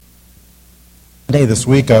Day this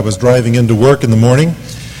week, I was driving into work in the morning,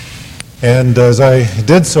 and as I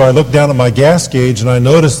did so, I looked down at my gas gauge and I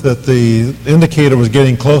noticed that the indicator was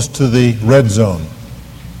getting close to the red zone.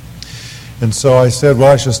 And so I said,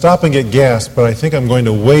 well, I should stop and get gas, but I think I'm going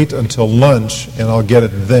to wait until lunch and I'll get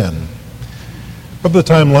it then. But by the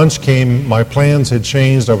time lunch came, my plans had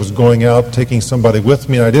changed. I was going out, taking somebody with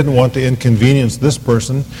me, and I didn't want to inconvenience this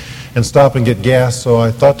person and stop and get gas, so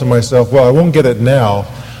I thought to myself, well, I won't get it now.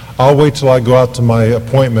 I'll wait till I go out to my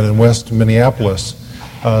appointment in West Minneapolis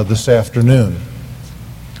this afternoon.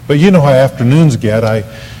 But you know how afternoons get.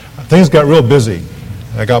 Things got real busy.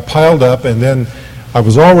 I got piled up, and then I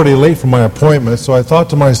was already late for my appointment, so I thought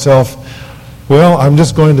to myself, well, I'm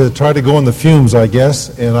just going to try to go in the fumes, I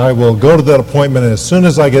guess, and I will go to that appointment, and as soon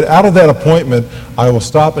as I get out of that appointment, I will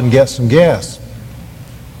stop and get some gas.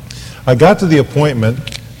 I got to the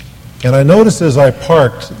appointment, and I noticed as I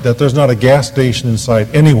parked that there's not a gas station in sight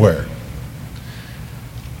anywhere.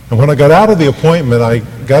 And when I got out of the appointment, I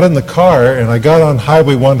got in the car and I got on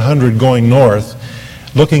Highway 100 going north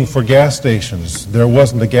looking for gas stations. There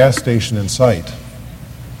wasn't a gas station in sight.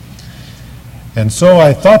 And so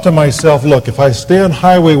I thought to myself, look, if I stay on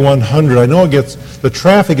Highway 100, I know the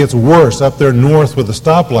traffic gets worse up there north where the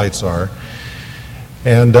stoplights are.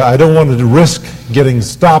 And I don't want to risk getting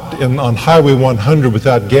stopped on Highway 100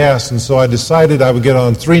 without gas, and so I decided I would get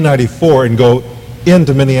on 394 and go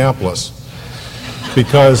into Minneapolis,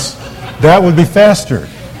 because that would be faster.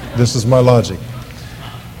 This is my logic.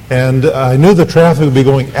 And I knew the traffic would be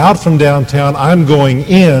going out from downtown. I'm going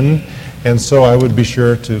in, and so I would be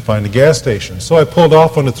sure to find a gas station. So I pulled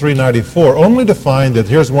off onto 394, only to find that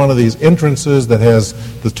here's one of these entrances that has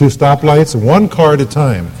the two stoplights, one car at a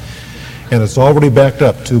time. And it's already backed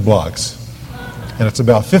up 2 blocks. And it's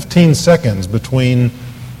about 15 seconds between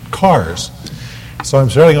cars. So I'm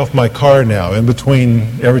shutting off my car now in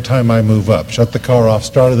between every time I move up. Shut the car off,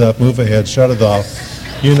 start it up, move ahead, shut it off.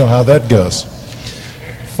 You know how that goes.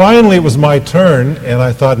 Finally, it was my turn, and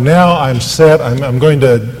I thought, now I'm set. I'm going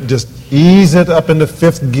to just ease it up into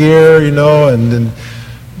 5th gear, and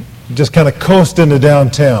just kind of coast into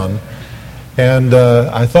downtown. And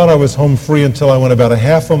I thought I was home free until I went about a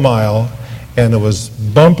half a mile, and it was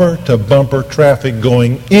bumper-to-bumper traffic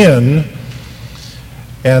going in,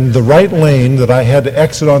 and the right lane that I had to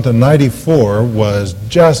exit onto 94 was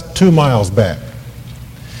just 2 miles back.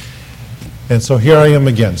 And so here I am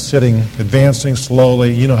again, advancing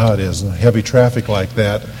slowly. You know how it is, heavy traffic like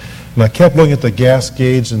that. And I kept looking at the gas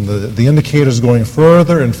gauge, and the indicators going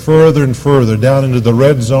further and further and further down into the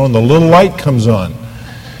red zone. The little light comes on.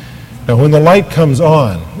 Now, when the light comes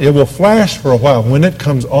on, it will flash for a while. When it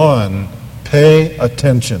comes on, pay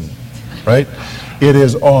attention, right? It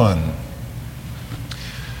is on.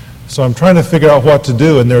 So I'm trying to figure out what to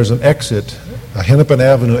do, and there's an exit, a Hennepin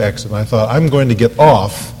Avenue exit, and I thought, I'm going to get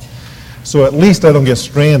off, so at least I don't get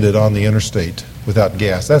stranded on the interstate without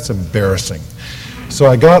gas. That's embarrassing. So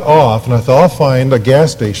I got off, and I thought, I'll find a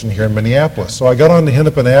gas station here in Minneapolis. So I got on to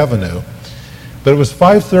Hennepin Avenue, but it was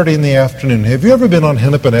 5:30 in the afternoon. Have you ever been on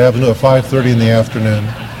Hennepin Avenue at 5:30 in the afternoon?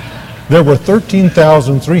 There were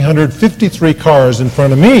 13,353 cars in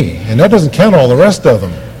front of me, and that doesn't count all the rest of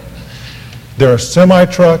them. There are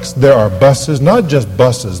semi-trucks, there are buses, not just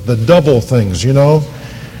buses, the double things,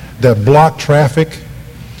 that block traffic.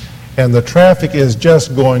 And the traffic is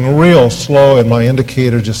just going real slow, and my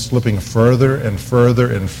indicator just slipping further and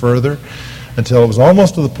further and further until it was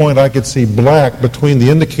almost to the point I could see black between the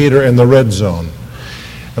indicator and the red zone.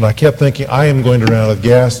 And I kept thinking, I am going to run out of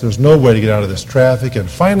gas. There's no way to get out of this traffic. And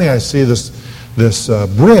finally I see this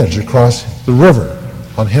bridge across the river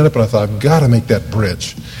on Hennepin. I thought, I've got to make that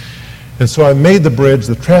bridge. And so I made the bridge.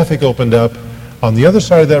 The traffic opened up. On the other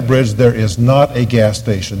side of that bridge, there is not a gas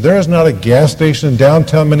station. There is not a gas station in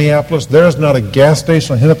downtown Minneapolis. There is not a gas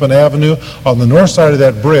station on Hennepin Avenue on the north side of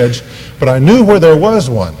that bridge. But I knew where there was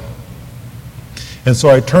one. And so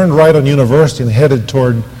I turned right on University and headed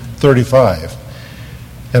toward 35.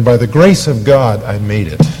 And by the grace of God, I made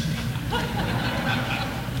it.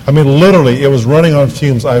 I mean, literally, it was running on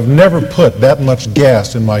fumes. I've never put that much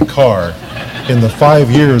gas in my car in the 5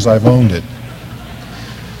 years I've owned it.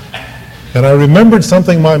 And I remembered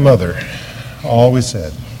something my mother always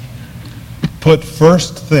said: put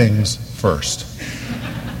first things first.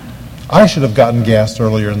 I should have gotten gas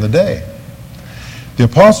earlier in the day. The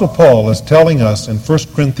Apostle Paul is telling us in 1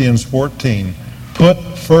 Corinthians 14, put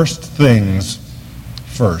first things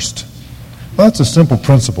first. Well, that's a simple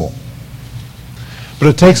principle. But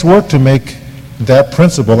it takes work to make that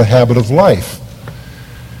principle a habit of life.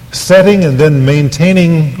 Setting and then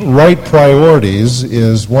maintaining right priorities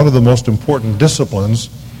is one of the most important disciplines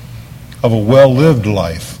of a well-lived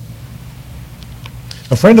life.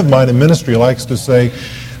 A friend of mine in ministry likes to say,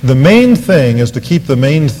 the main thing is to keep the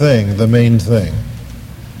main thing the main thing.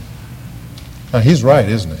 Now, he's right,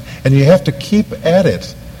 isn't it? And you have to keep at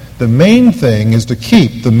it. The main thing is to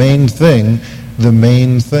keep the main thing the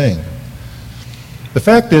main thing. The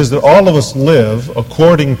fact is that all of us live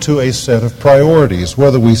according to a set of priorities,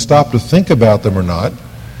 whether we stop to think about them or not,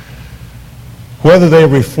 whether they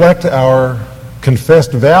reflect our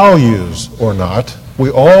confessed values or not. We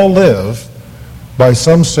all live by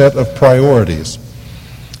some set of priorities.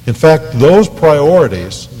 In fact, those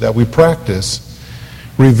priorities that we practice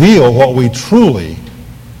reveal what we truly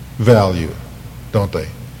value, don't they?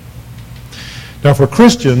 Now, for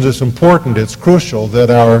Christians, it's important, it's crucial that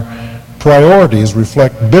our priorities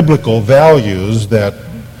reflect biblical values that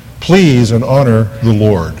please and honor the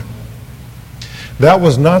Lord. That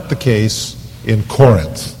was not the case in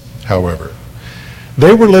Corinth, however.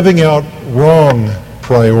 They were living out wrong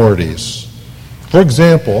priorities. For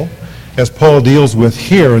example, as Paul deals with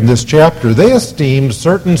here in this chapter, they esteemed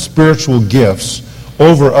certain spiritual gifts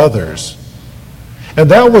over others. And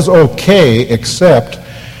that was okay, except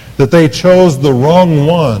that they chose the wrong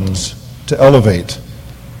ones to elevate.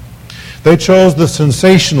 They chose the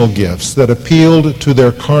sensational gifts that appealed to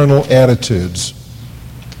their carnal attitudes.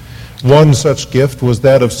 One such gift was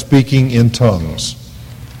that of speaking in tongues.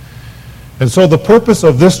 And so the purpose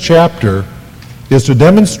of this chapter is to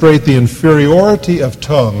demonstrate the inferiority of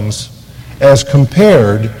tongues as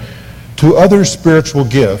compared to other spiritual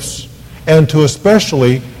gifts, and to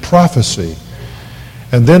especially prophecy,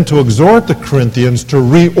 and then to exhort the Corinthians to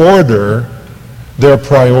reorder their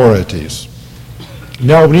priorities.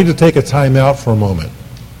 Now we need to take a time out for a moment.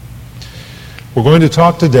 We're going to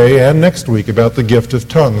talk today and next week about the gift of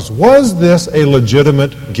tongues. Was this a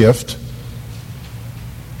legitimate gift?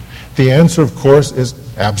 The answer, of course, is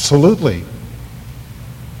absolutely.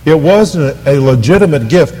 It was a legitimate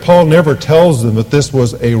gift. Paul never tells them that this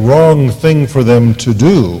was a wrong thing for them to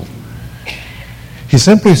do. He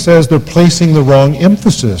simply says they're placing the wrong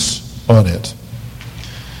emphasis on it.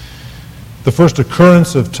 The first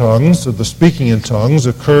occurrence of tongues, of the speaking in tongues,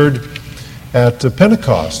 occurred at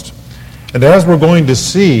Pentecost. And as we're going to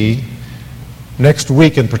see next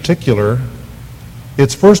week in particular,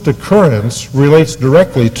 its first occurrence relates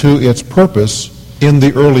directly to its purpose in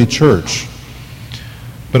the early church.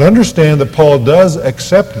 But understand that Paul does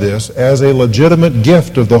accept this as a legitimate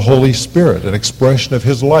gift of the Holy Spirit, an expression of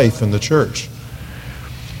his life in the church.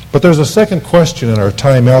 But there's a second question in our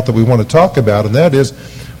time out that we want to talk about, and that is,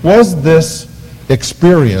 was this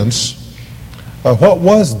experience, what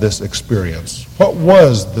was this experience? What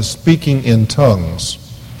was the speaking in tongues?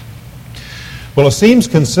 Well, it seems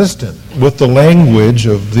consistent with the language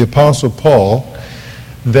of the Apostle Paul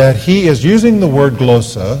that he is using the word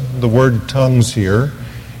glossa, the word tongues here,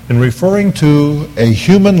 in referring to a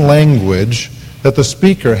human language that the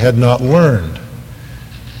speaker had not learned.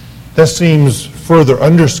 That seems further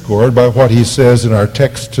underscored by what he says in our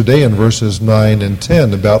text today in verses 9 and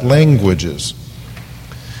 10 about languages.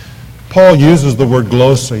 Paul uses the word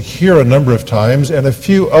glossa here a number of times and a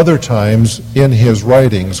few other times in his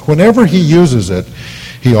writings. Whenever he uses it,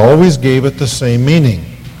 he always gave it the same meaning.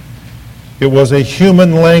 It was a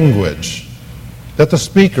human language that the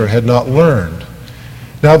speaker had not learned.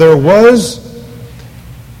 Now, there was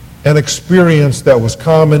an experience that was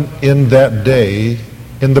common in that day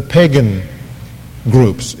in the pagan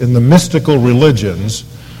groups, in the mystical religions,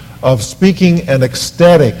 of speaking an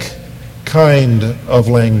ecstatic kind of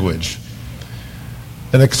language,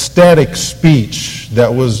 an ecstatic speech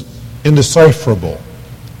that was indecipherable.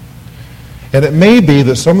 And it may be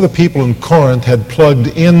that some of the people in Corinth had plugged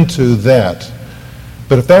into that.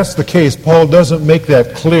 But if that's the case, Paul doesn't make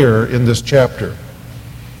that clear in this chapter.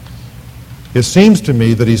 It seems to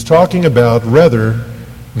me that he's talking about, rather,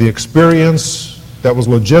 the experience that was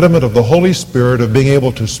legitimate of the Holy Spirit of being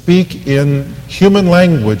able to speak in human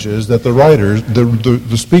languages that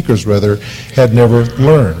the speakers had never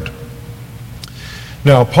learned.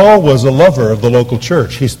 Now, Paul was a lover of the local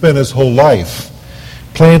church. He spent his whole life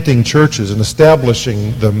planting churches and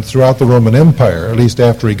establishing them throughout the Roman Empire, at least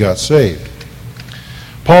after he got saved.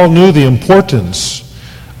 Paul knew the importance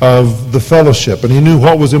of the fellowship, and he knew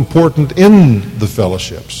what was important in the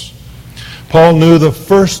fellowships. Paul knew the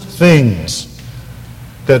first things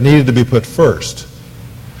that needed to be put first.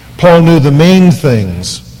 Paul knew the main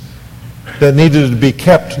things that needed to be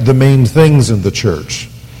kept the main things in the church.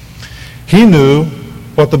 He knew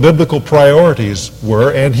what the biblical priorities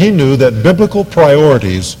were, and he knew that biblical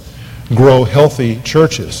priorities grow healthy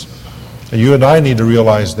churches. And you and I need to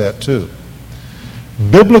realize that too.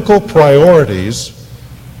 Biblical priorities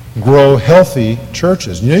grow healthy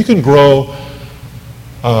churches. You can grow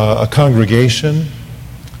a congregation.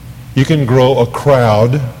 You can grow a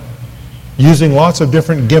crowd using lots of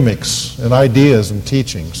different gimmicks and ideas and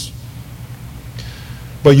teachings.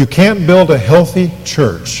 But you can't build a healthy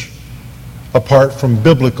church apart from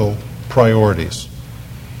biblical priorities.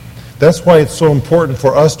 That's why it's so important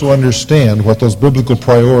for us to understand what those biblical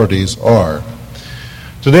priorities are.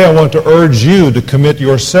 Today I want to urge you to commit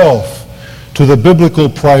yourself to the biblical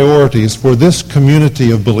priorities for this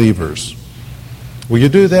community of believers. Will you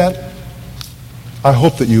do that? I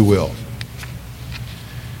hope that you will.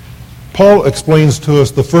 Paul explains to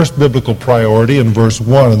us the first biblical priority in verse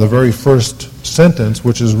 1, in the very first sentence,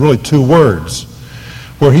 which is really two words,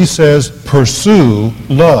 where he says, pursue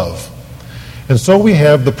love. And so we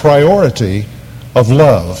have the priority of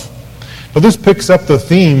love. Now this picks up the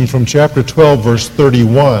theme from chapter 12, verse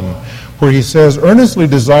 31, where he says, earnestly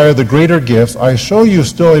desire the greater gifts. I show you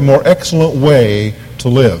still a more excellent way to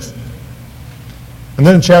live. And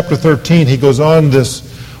then in chapter 13, he goes on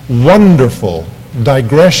this wonderful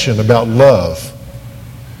digression about love.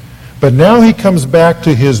 But now he comes back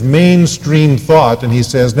to his mainstream thought, and he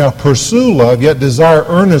says, now pursue love, yet desire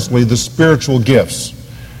earnestly the spiritual gifts.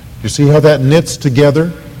 You see how that knits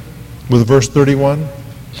together with verse 31?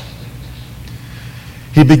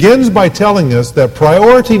 He begins by telling us that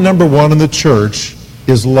priority number one in the church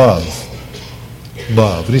is love.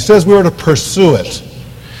 Love. And he says we are to pursue it.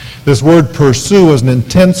 This word pursue is an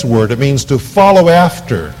intense word. It means to follow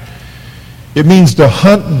after. It means to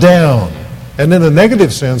hunt down. And in a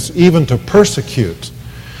negative sense, even to persecute.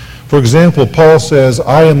 For example, Paul says,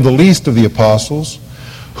 I am the least of the apostles,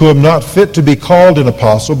 who am not fit to be called an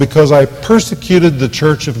apostle, because I persecuted the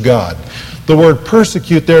church of God. The word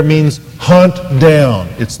persecute there means hunt down.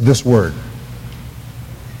 It's this word.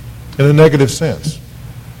 In a negative sense.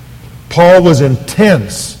 Paul was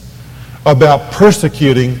intense about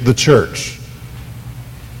persecuting the church.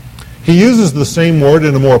 He uses the same word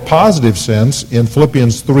in a more positive sense in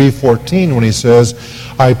Philippians 3:14 when he says,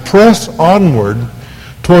 I press onward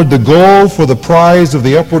toward the goal for the prize of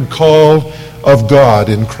the upward call of God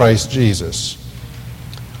in Christ Jesus.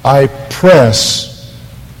 I press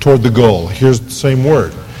toward the goal. Here's the same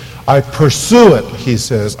word. I pursue it, he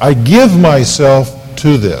says. I give myself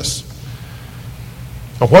to this.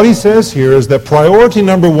 Now, what he says here is that priority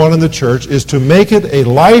number one in the church is to make it a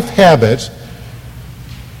life habit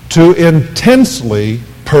to intensely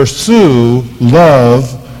pursue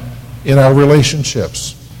love in our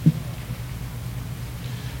relationships.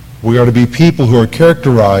 We are to be people who are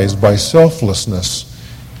characterized by selflessness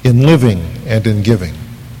in living and in giving.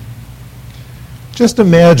 Just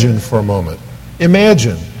imagine for a moment.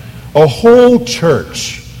 Imagine a whole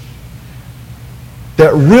church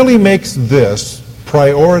that really makes this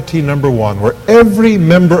priority number one, where every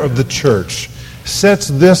member of the church sets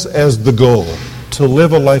this as the goal, to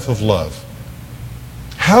live a life of love.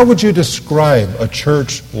 How would you describe a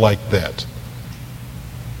church like that?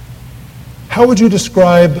 How would you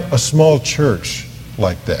describe a small church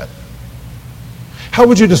like that? How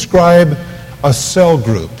would you describe a cell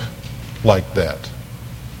group like that?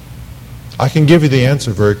 I can give you the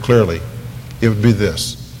answer very clearly. It would be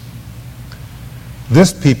this.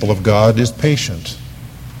 This people of God is patient.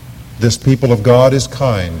 This people of God is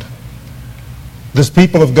kind. This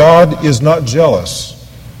people of God is not jealous.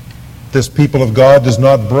 This people of God does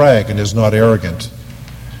not brag and is not arrogant.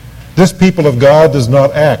 This people of God does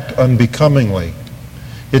not act unbecomingly.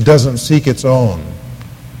 It doesn't seek its own.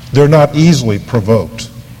 They're not easily provoked.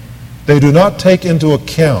 They do not take into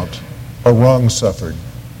account a wrong suffered.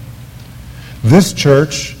 This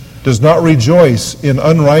church does not rejoice in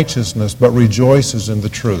unrighteousness, but rejoices in the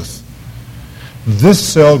truth.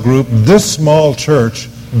 This cell group, this small church,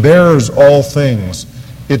 bears all things.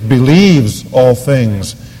 It believes all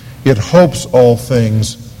things. It hopes all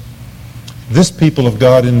things. This people of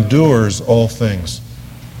God endures all things.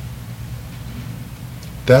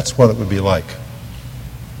 That's what it would be like.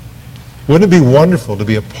 Wouldn't it be wonderful to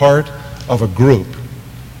be a part of a group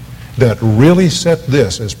that really set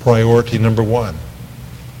this as priority number one?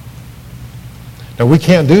 Now, we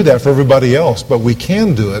can't do that for everybody else, but we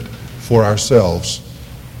can do it for ourselves.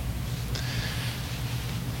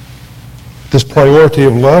 This priority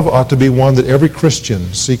of love ought to be one that every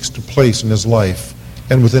Christian seeks to place in his life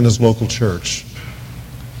and within his local church.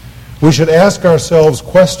 We should ask ourselves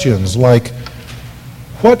questions like,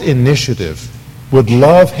 what initiative would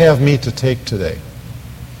love have me to take today?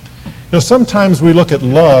 You know, sometimes we look at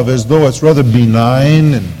love as though it's rather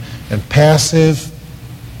benign and passive,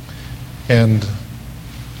 and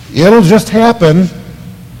it'll just happen,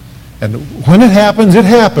 and when it happens, it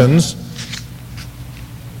happens.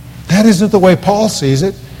 That isn't the way Paul sees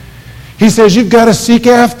it. He says you've got to seek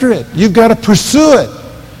after it. You've got to pursue it.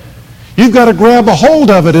 You've got to grab a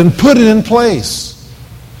hold of it and put it in place.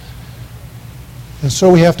 And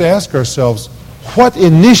so we have to ask ourselves, what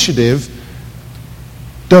initiative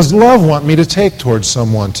does love want me to take towards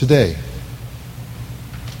someone today?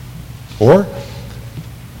 Or,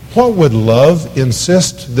 what would love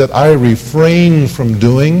insist that I refrain from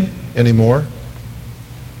doing anymore?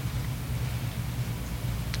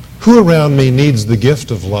 Who around me needs the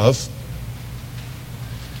gift of love?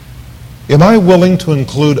 Am I willing to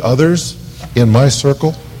include others in my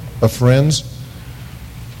circle of friends?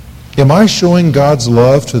 Am I showing God's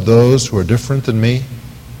love to those who are different than me?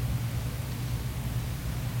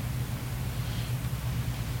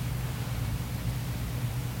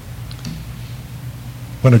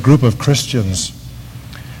 When a group of Christians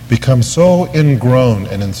become so ingrown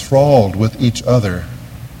and enthralled with each other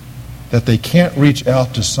that they can't reach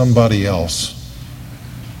out to somebody else,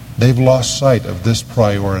 they've lost sight of this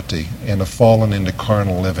priority and have fallen into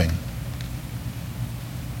carnal living.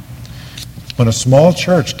 When a small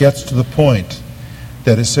church gets to the point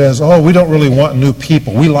that it says, oh, we don't really want new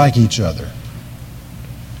people, we like each other,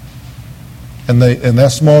 and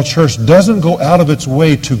that small church doesn't go out of its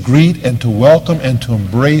way to greet and to welcome and to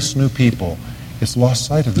embrace new people, it's lost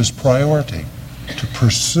sight of this priority, to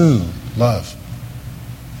pursue love.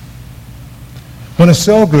 When a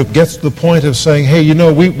cell group gets to the point of saying, hey, you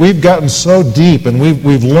know, we've gotten so deep and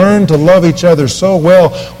we've learned to love each other so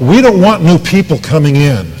well, we don't want new people coming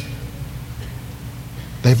in.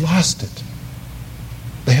 They've lost it.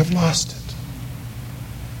 They have lost it.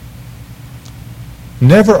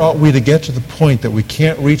 Never ought we to get to the point that we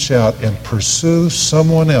can't reach out and pursue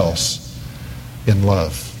someone else in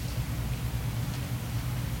love.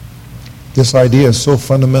 This idea is so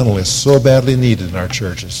fundamental, it's so badly needed in our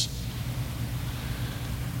churches.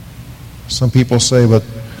 Some people say, but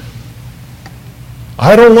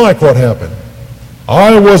I don't like what happened.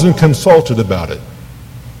 I wasn't consulted about it.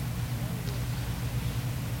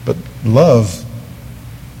 But love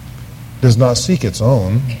does not seek its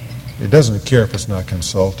own. It doesn't care if it's not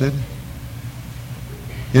consulted.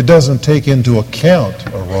 It doesn't take into account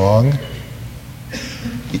a wrong.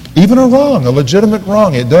 Even a wrong, a legitimate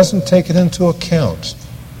wrong, it doesn't take it into account.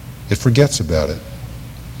 It forgets about it.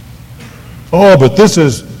 Oh, but this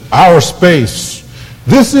is our space.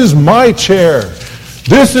 This is my chair.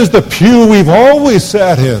 This is the pew we've always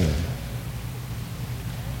sat in.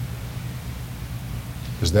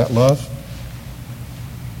 Is that love?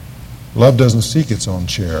 Love doesn't seek its own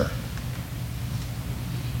chair.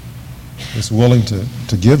 It's willing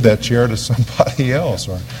to give that chair to somebody else,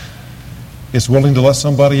 or it's willing to let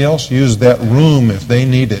somebody else use that room if they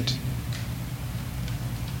need it.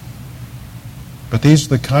 But these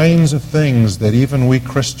are the kinds of things that even we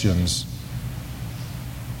Christians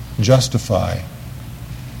justify.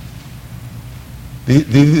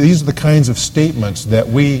 These are the kinds of statements that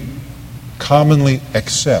we commonly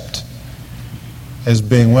accept as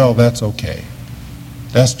being, well, that's okay.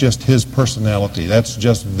 That's just his personality. That's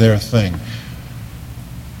just their thing.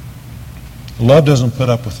 Love doesn't put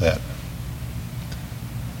up with that.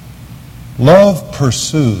 Love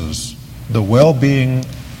pursues the well-being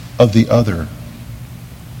of the other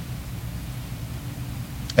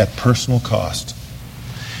at personal cost.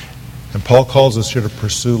 And Paul calls us here to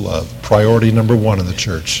pursue love. Priority number 1 in the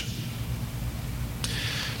church.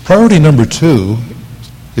 Priority number 2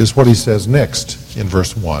 is what he says next in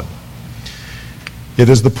verse 1. It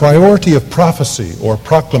is the priority of prophecy or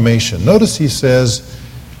proclamation. Notice he says,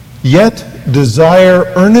 yet desire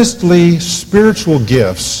earnestly spiritual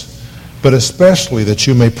gifts, but especially that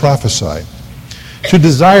you may prophesy. To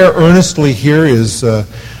desire earnestly here is a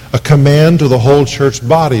command to the whole church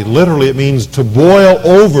body. Literally, it means to boil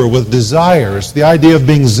over with desire. It's the idea of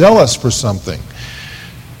being zealous for something.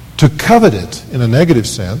 To covet it in a negative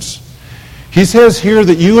sense. He says here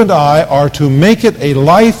that you and I are to make it a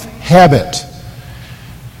life habit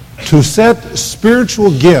to set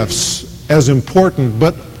spiritual gifts as important,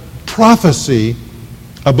 but prophecy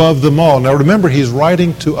above them all. Now remember, he's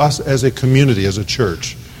writing to us as a community, as a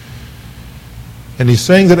church. And he's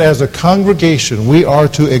saying that as a congregation, we are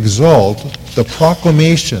to exalt the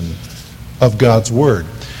proclamation of God's Word.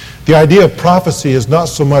 The idea of prophecy is not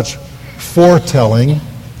so much foretelling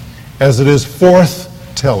as it is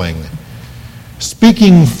forthtelling.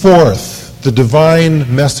 Speaking forth the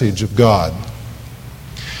divine message of God.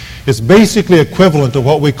 It's basically equivalent to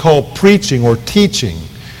what we call preaching or teaching.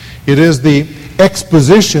 It is the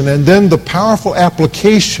exposition and then the powerful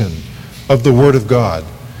application of the Word of God.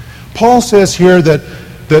 Paul says here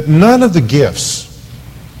that none of the gifts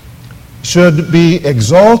should be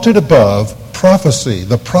exalted above prophecy,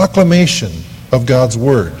 the proclamation of God's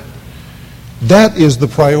Word. That is the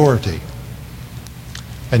priority.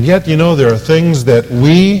 And yet, there are things that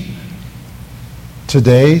we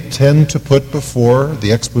today tend to put before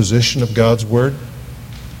the exposition of God's Word.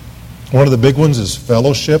 One of the big ones is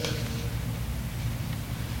fellowship.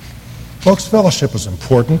 Folks, fellowship is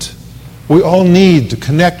important. We all need to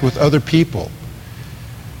connect with other people.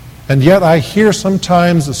 And yet I hear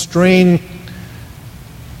sometimes a strain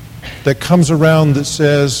that comes around that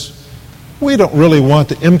says, we don't really want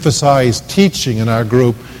to emphasize teaching in our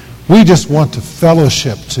group. We just want to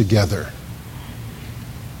fellowship together.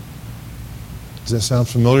 Does that sound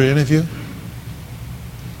familiar to any of you?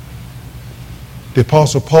 The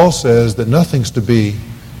Apostle Paul says that nothing's to be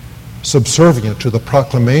subservient to the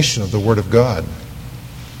proclamation of the Word of God.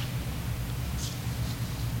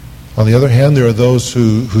 On the other hand, there are those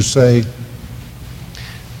who say,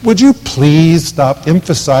 would you please stop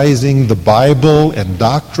emphasizing the Bible and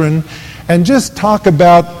doctrine and just talk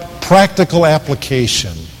about practical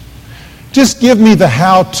application? Just give me the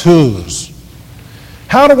how-tos.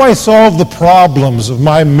 How do I solve the problems of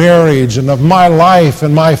my marriage and of my life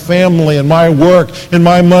and my family and my work and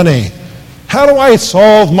my money? How do I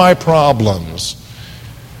solve my problems?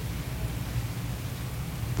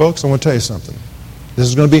 Folks, I want to tell you something. This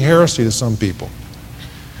is going to be heresy to some people.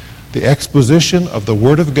 The exposition of the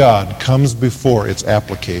Word of God comes before its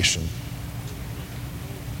application.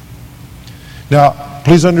 Now,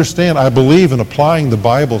 please understand, I believe in applying the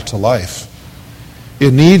Bible to life.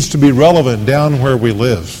 It needs to be relevant down where we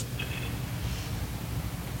live.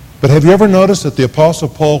 But have you ever noticed that the Apostle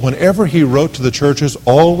Paul, whenever he wrote to the churches,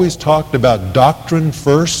 always talked about doctrine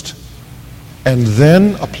first and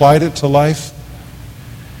then applied it to life?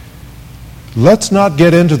 Let's not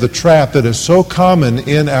get into the trap that is so common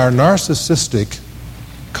in our narcissistic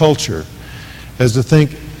culture as to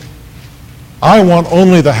think, I want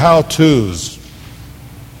only the how-tos.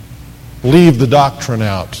 Leave the doctrine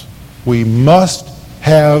out. We must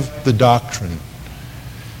have the doctrine.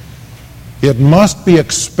 It must be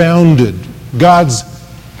expounded. God's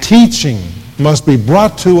teaching must be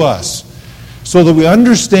brought to us so that we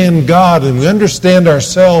understand God and we understand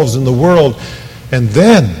ourselves in the world. And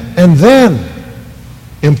then,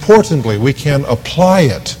 importantly, we can apply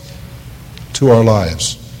it to our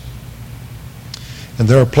lives. And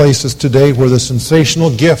there are places today where the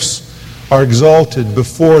sensational gifts are exalted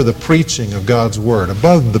before the preaching of God's Word,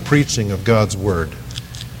 above the preaching of God's Word.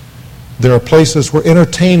 There are places where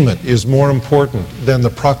entertainment is more important than the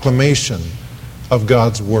proclamation of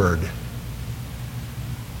God's Word.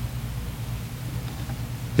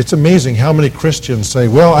 It's amazing how many Christians say,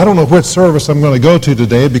 well, I don't know which service I'm going to go to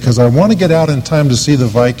today because I want to get out in time to see the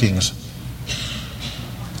Vikings.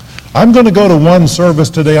 I'm going to go to one service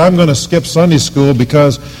today. I'm going to skip Sunday school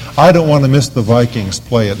because I don't want to miss the Vikings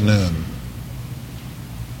play at noon.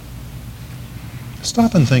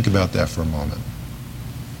 Stop and think about that for a moment.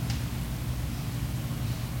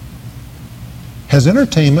 Has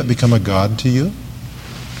entertainment become a god to you?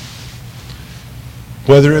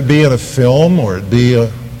 Whether it be in a film or it be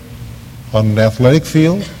on an athletic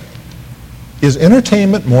field, is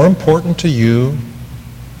entertainment more important to you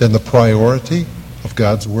than the priority of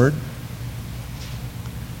God's Word?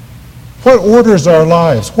 What orders our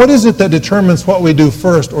lives? What is it that determines what we do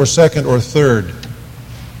first or second or third?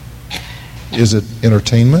 Is it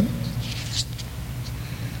entertainment?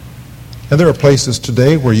 And there are places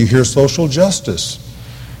today where you hear social justice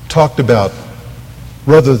talked about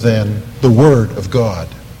rather than the Word of God.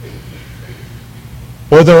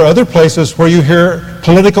 Or there are other places where you hear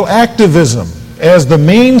political activism as the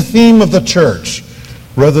main theme of the church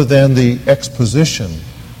rather than the exposition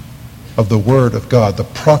of the Word of God, the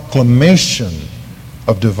proclamation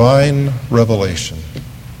of divine revelation.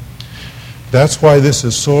 That's why this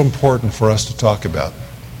is so important for us to talk about.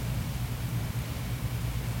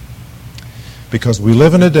 Because we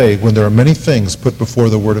live in a day when there are many things put before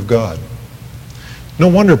the Word of God. No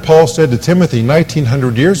wonder Paul said to Timothy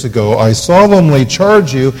 1900 years ago, I solemnly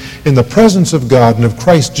charge you in the presence of God and of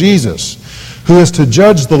Christ Jesus, who is to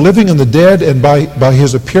judge the living and the dead, and by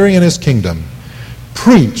his appearing in his kingdom,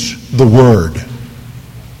 preach the Word.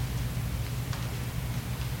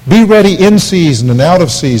 Be ready in season and out of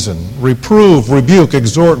season. Reprove, rebuke,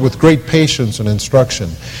 exhort with great patience and instruction.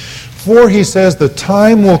 For, he says, the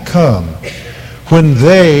time will come when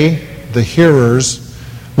they, the hearers,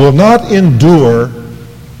 will not endure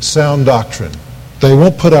sound doctrine. They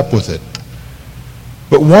won't put up with it.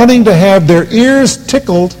 But wanting to have their ears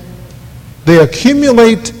tickled, they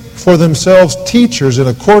accumulate for themselves teachers in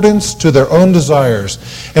accordance to their own desires,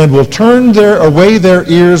 and will turn away their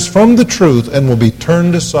ears from the truth and will be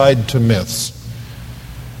turned aside to myths.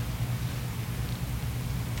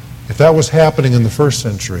 If that was happening in the first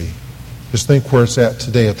century, just think where it's at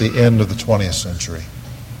today at the end of the 20th century.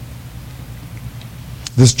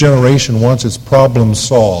 This generation wants its problems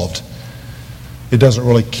solved. It doesn't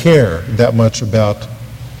really care that much about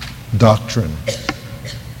doctrine.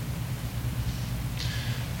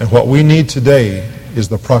 And what we need today is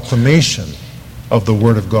the proclamation of the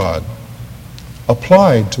Word of God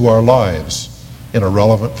applied to our lives in a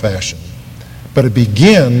relevant fashion. But it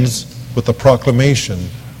begins with the proclamation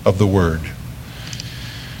of the Word.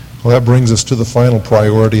 Well, that brings us to the final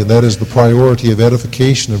priority, and that is the priority of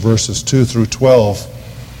edification of verses 2 through 12.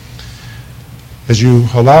 As you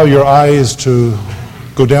allow your eyes to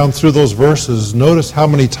go down through those verses, notice how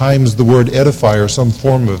many times the word edify or some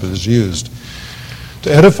form of it is used.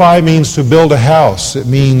 To edify means to build a house. It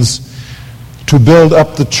means to build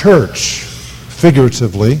up the church,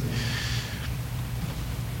 figuratively.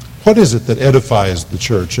 What is it that edifies the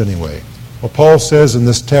church anyway? Well, Paul says in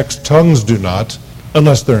this text, tongues do not,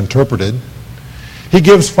 unless they're interpreted. He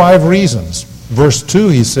gives 5 reasons. Verse 2,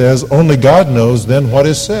 he says, only God knows then what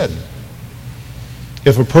is said.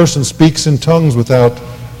 If a person speaks in tongues without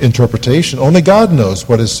interpretation, only God knows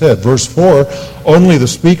what is said. Verse 4, only the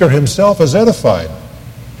speaker himself is edified,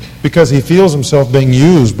 because he feels himself being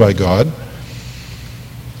used by God.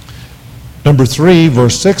 Number 3,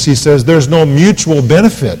 verse 6, he says there's no mutual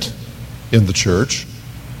benefit in the church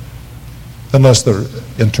unless they're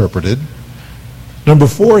interpreted. Number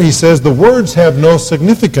 4, he says the words have no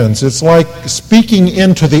significance. It's like speaking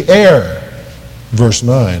into the air. Verse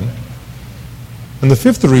 9. And the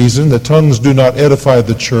 5th reason that tongues do not edify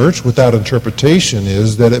the church without interpretation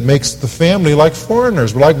is that it makes the family like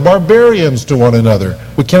foreigners. We're like barbarians to one another.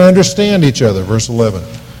 We can't understand each other. Verse 11.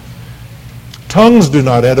 Tongues do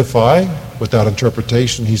not edify without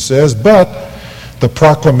interpretation, he says, but the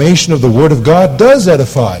proclamation of the Word of God does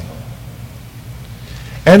edify.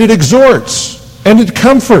 And it exhorts, and it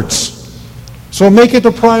comforts. So make it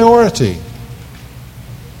a priority.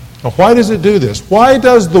 Now, why does it do this? Why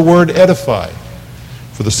does the word edify?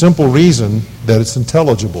 For the simple reason that it's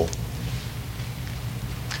intelligible.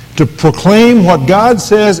 To proclaim what God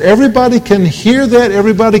says, everybody can hear that,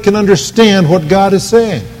 everybody can understand what God is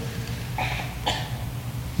saying.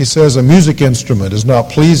 He says a music instrument is not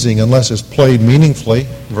pleasing unless it's played meaningfully,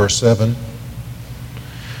 verse 7.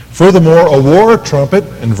 Furthermore, a war trumpet,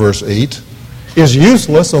 in verse 8, is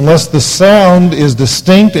useless unless the sound is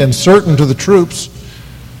distinct and certain to the troops.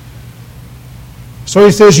 So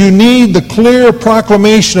he says you need the clear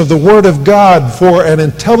proclamation of the Word of God for an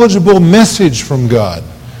intelligible message from God.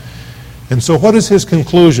 And so what is his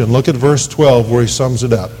conclusion? Look at verse 12 where he sums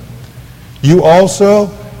it up. You also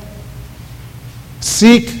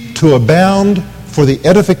seek to abound for the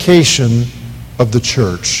edification of the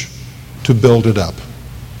church, to build it up.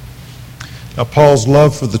 Now, Paul's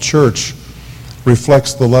love for the church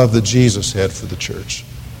reflects the love that Jesus had for the church.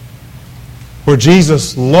 Where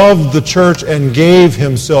Jesus loved the church and gave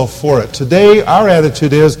himself for it. Today, our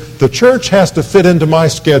attitude is, the church has to fit into my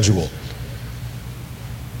schedule.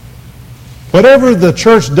 Whatever the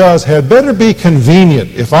church does had better be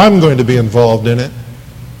convenient if I'm going to be involved in it.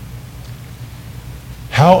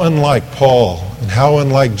 How unlike Paul and how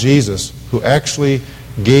unlike Jesus, who actually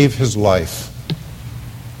gave his life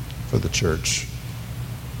for the church.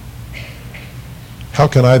 How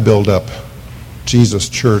can I build up Jesus'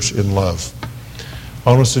 church in love?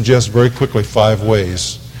 I want to suggest very quickly 5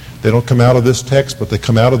 ways. They don't come out of this text, but they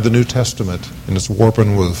come out of the New Testament in its warp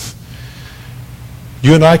and woof.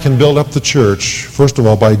 You and I can build up the church, first of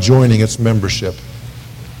all, by joining its membership.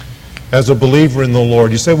 As a believer in the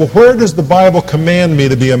Lord, you say, well, where does the Bible command me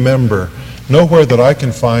to be a member? Nowhere that I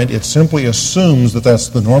can find. It simply assumes that that's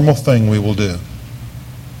the normal thing we will do.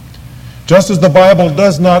 Just as the Bible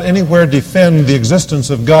does not anywhere defend the existence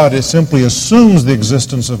of God, it simply assumes the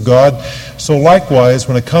existence of God. So likewise,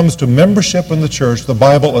 when it comes to membership in the church, the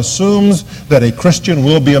Bible assumes that a Christian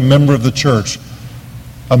will be a member of the church,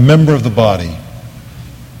 a member of the body.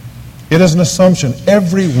 It is an assumption.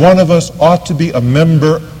 Every one of us ought to be a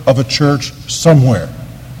member of a church somewhere.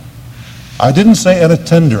 I didn't say an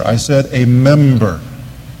attender, I said a member.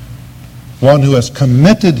 One who has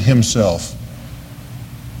committed himself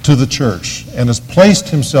to the church and has placed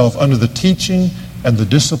himself under the teaching and the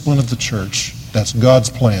discipline of the church. That's God's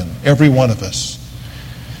plan, every one of us.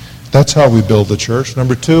 That's how we build the church.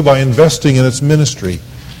 Number 2, by investing in its ministry.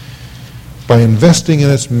 By investing in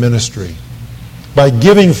its ministry. By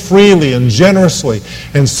giving freely and generously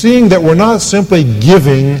and seeing that we're not simply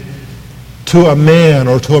giving to a man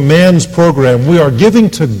or to a man's program. We are giving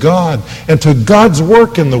to God and to God's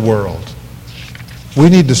work in the world. We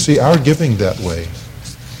need to see our giving that way.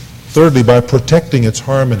 Thirdly, by protecting its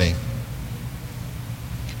harmony.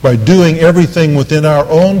 By doing everything within our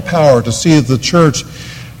own power to see that the church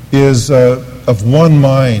is of one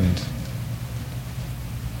mind.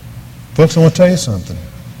 Folks, I want to tell you something.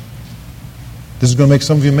 This is going to make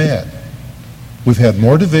some of you mad. We've had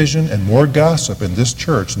more division and more gossip in this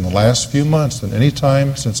church in the last few months than any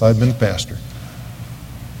time since I've been pastor.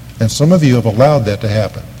 And some of you have allowed that to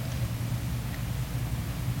happen.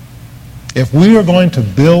 If we are going to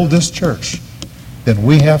build this church, then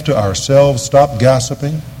we have to ourselves stop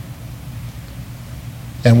gossiping,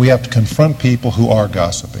 and we have to confront people who are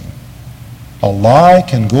gossiping. A lie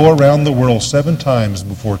can go around the world 7 times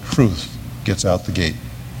before truth gets out the gate.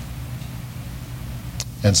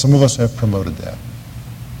 And some of us have promoted that.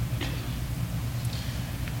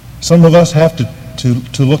 Some of us have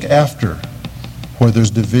to look after where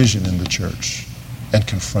there's division in the church and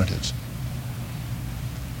confront it.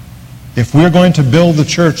 If we're going to build the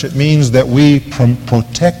church, it means that we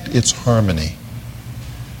protect its harmony.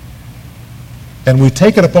 And we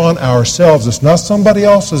take it upon ourselves. It's not somebody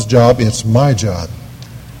else's job, it's my job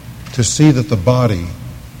to see that the body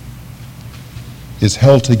is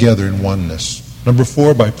held together in oneness. Number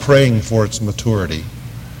 4, by praying for its maturity.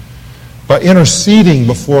 By interceding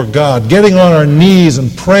before God, getting on our knees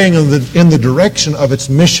and praying in the direction of its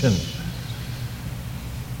mission.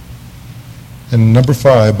 And number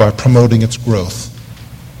 5, by promoting its growth.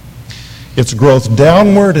 Its growth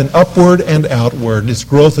downward and upward and outward. Its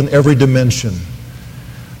growth in every dimension.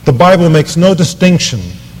 The Bible makes no distinction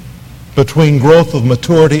between growth of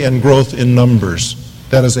maturity and growth in numbers.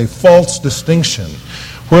 That is a false distinction.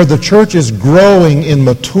 Where the church is growing in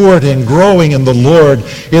maturity and growing in the Lord,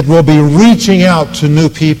 it will be reaching out to new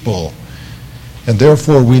people. And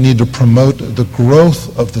therefore we need to promote the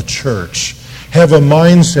growth of the church. Have a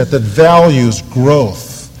mindset that values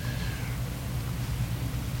growth.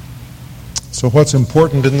 So what's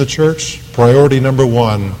important in the church? Priority number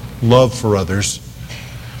 1, love for others.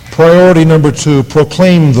 Priority number 2,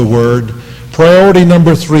 proclaim the word. Priority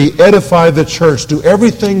number 3, edify the church. Do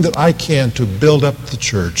everything that I can to build up the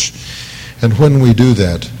church. And when we do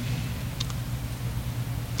that,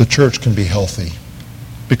 the church can be healthy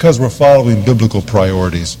because we're following biblical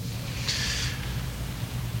priorities.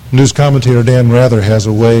 News commentator Dan Rather has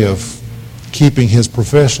a way of keeping his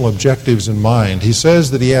professional objectives in mind. He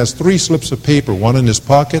says that he has 3 slips of paper, one in his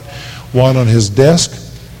pocket, one on his desk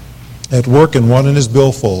at work, and one in his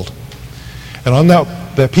billfold. And on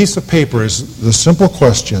that piece of paper is the simple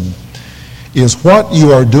question, is what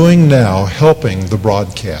you are doing now helping the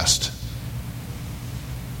broadcast?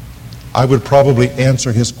 I would probably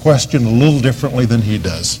answer his question a little differently than he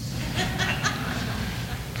does.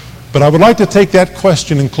 But I would like to take that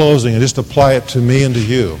question in closing and just apply it to me and to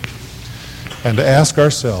you, and to ask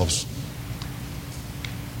ourselves,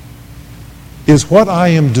 is what I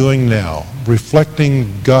am doing now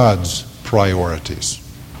reflecting God's priorities?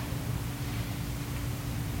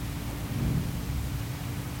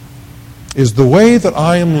 Is the way that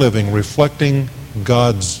I am living reflecting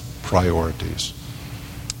God's priorities?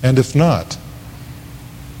 And if not,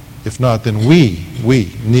 then we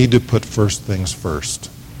need to put first things first.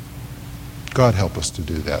 God help us to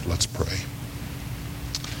do that. Let's pray.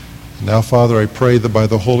 Now, Father, I pray that by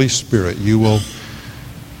the Holy Spirit you will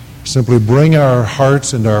simply bring our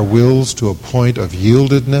hearts and our wills to a point of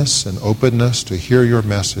yieldedness and openness to hear your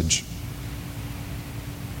message.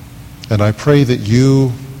 And I pray that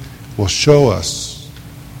you will show us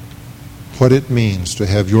what it means to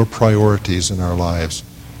have your priorities in our lives,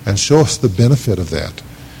 and show us the benefit of that.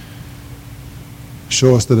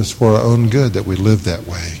 Show us that it's for our own good that we live that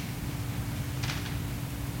way.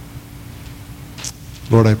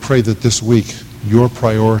 Lord, I pray that this week your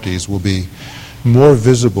priorities will be more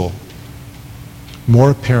visible,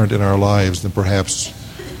 more apparent in our lives than perhaps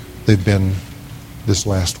they've been this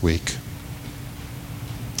last week.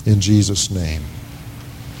 In Jesus' name,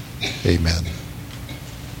 amen.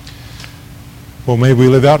 Well, may we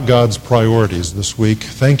live out God's priorities this week.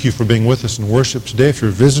 Thank you for being with us in worship today. If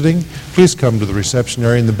you're visiting, please come to the reception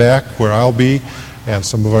area in the back where I'll be and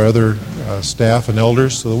some of our other staff and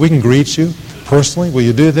elders so that we can greet you personally. Will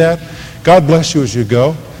you do that? God bless you as you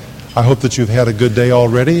go. I hope that you've had a good day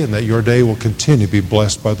already and that your day will continue to be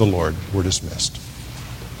blessed by the Lord. We're dismissed.